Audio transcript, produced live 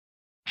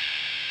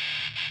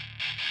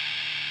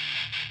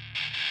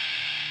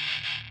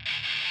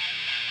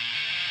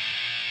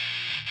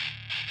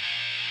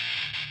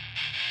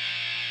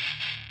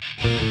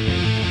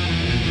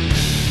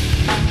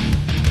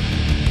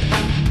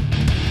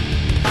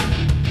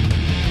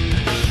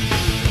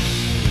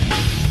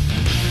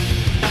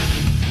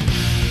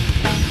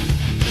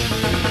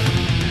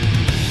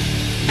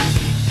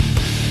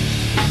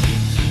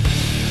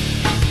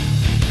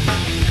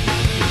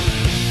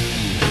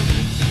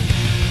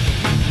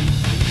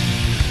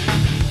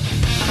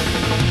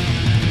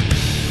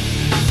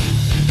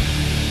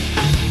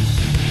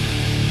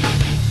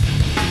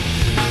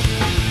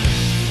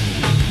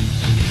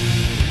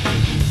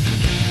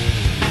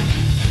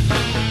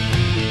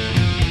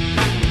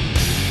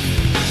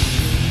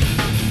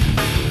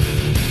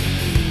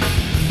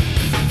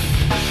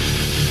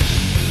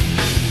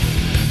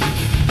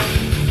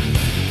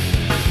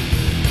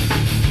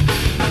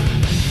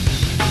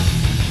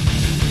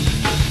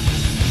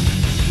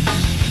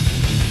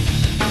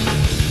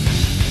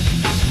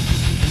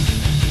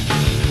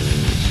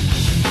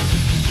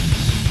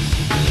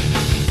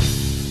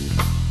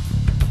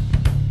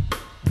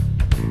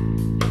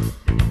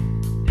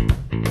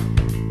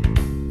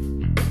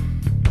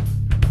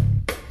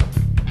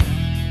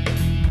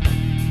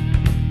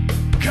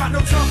Got no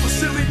time for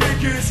silly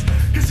niggas,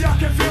 cause y'all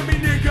can feel me,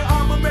 nigga.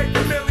 I'ma make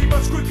a milli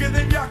much quicker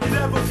than y'all could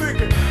ever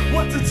figure.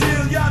 What's the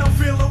deal? Y'all don't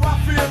feel how I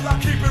feel. I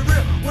keep it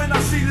real when I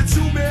see the 2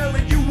 mil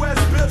in US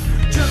bills.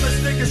 Jealous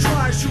niggas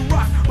try and shoot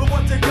rock, but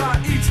what they got?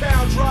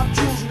 E.Town drop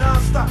jewels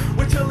non-stop.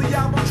 Wait till the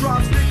album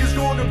drops, niggas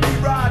gonna be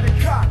riding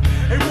cock.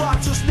 And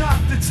watch us knock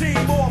the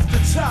team off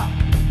the top.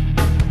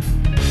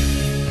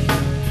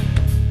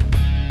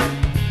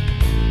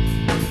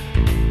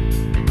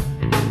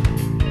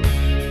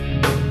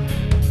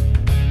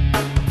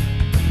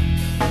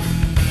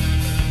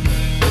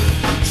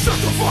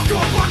 Fuck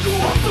up, I go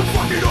off the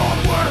fucking hard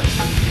work.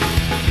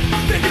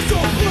 Niggas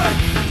don't play.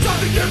 Time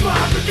to get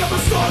mine, become a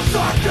star,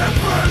 start get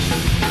burned.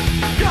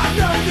 Got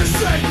nothing to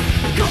say.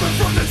 Coming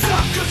from the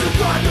top, cause you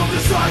got no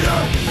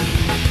desire.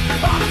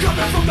 I'm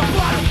coming from the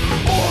bottom.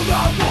 All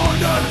I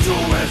wanna do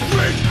is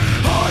reach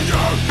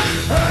higher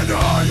and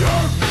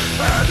higher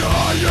and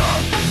higher.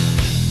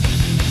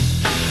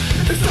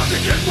 It's time to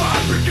get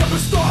mine, become a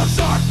star,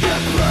 start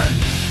get burned.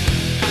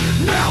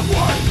 Now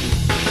what?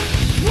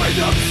 Wait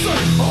up,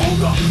 son,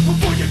 hold up,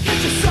 before you get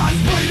your size,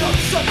 wait up,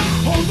 son,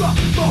 hold up,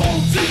 the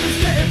whole team is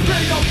getting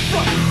paid up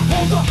front.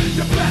 Hold up,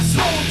 your best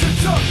hold your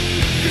tongue,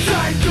 cause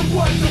I ain't the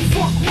one to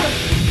fuck with.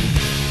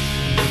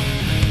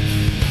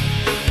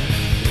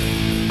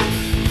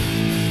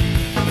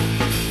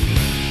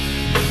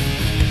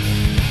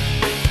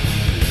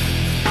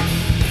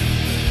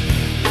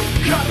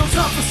 Got no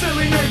time for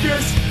silly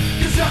niggas,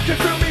 cause y'all can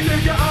feel me,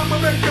 nigga. I'ma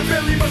make a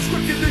milli much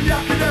quicker than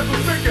y'all could ever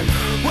figure.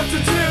 What's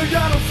the deal?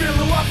 Y'all don't feel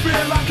how I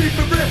feel. I keep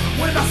it real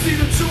when I see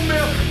the 2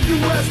 mil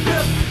US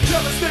bills.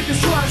 Jealous niggas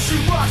try and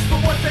shoot rocks, but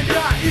what they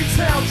got?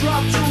 E.Town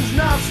drop jewels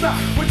non-stop.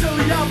 Wait till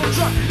the album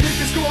drop,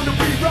 niggas gonna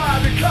be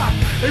riding cock.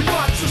 They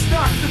watch us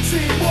knock the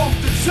team off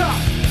the top.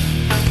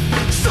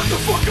 Shut the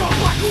fuck up,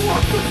 I go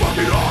up the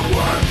fucking hard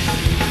work.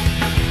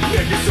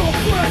 Niggas don't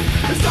play.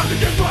 It's time to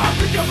get robbed,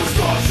 become a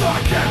star, so I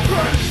can't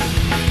burn.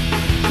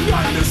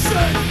 Nothing to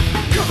say.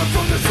 Coming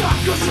from the top,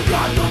 cause you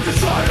got no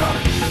desire.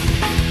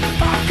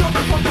 I'm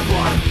coming from the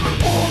bottom.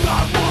 All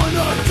I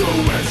wanna do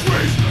is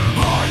reach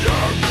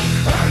higher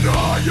and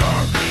higher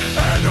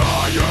and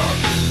higher.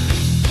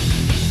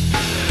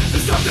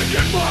 It's time to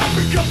get mine,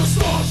 become a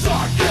star, so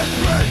I get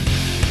paid.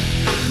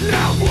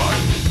 Now what?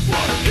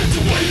 Get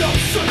your weight up,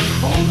 son.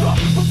 Hold up,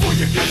 before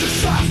you get your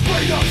shots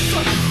sprayed up,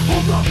 son.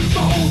 Hold up,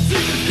 the whole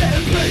team is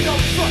getting paid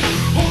up front.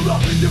 Hold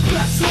up, your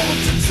best hold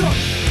your tongue,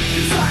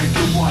 cause I ain't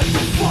the one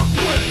to